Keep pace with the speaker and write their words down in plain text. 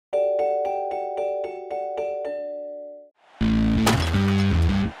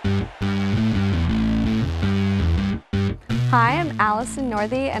Hi, I'm Allison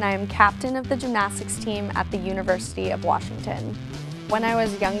Northey and I am captain of the gymnastics team at the University of Washington. When I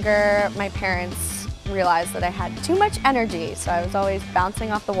was younger, my parents realized that I had too much energy, so I was always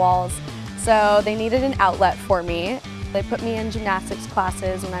bouncing off the walls. So they needed an outlet for me. They put me in gymnastics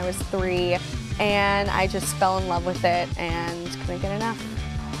classes when I was 3, and I just fell in love with it and couldn't get enough.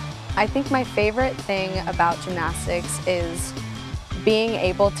 I think my favorite thing about gymnastics is being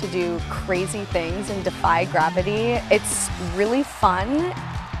able to do crazy things and defy gravity. It's really fun.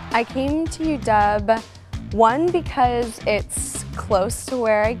 I came to UW, one, because it's close to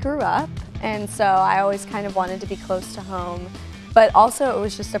where I grew up, and so I always kind of wanted to be close to home, but also it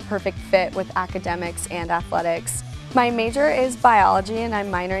was just a perfect fit with academics and athletics. My major is biology and I'm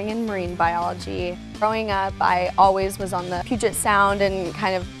minoring in marine biology. Growing up, I always was on the Puget Sound and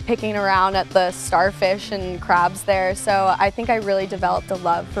kind of picking around at the starfish and crabs there, so I think I really developed a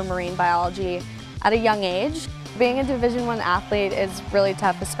love for marine biology at a young age. Being a Division I athlete is really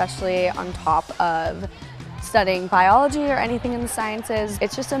tough, especially on top of studying biology or anything in the sciences.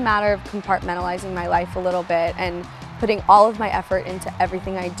 It's just a matter of compartmentalizing my life a little bit and putting all of my effort into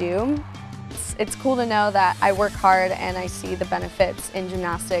everything I do. It's cool to know that I work hard and I see the benefits in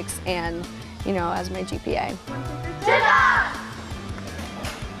gymnastics and, you know, as my GPA.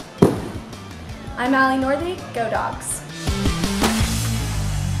 I'm Allison Northey, go Dogs!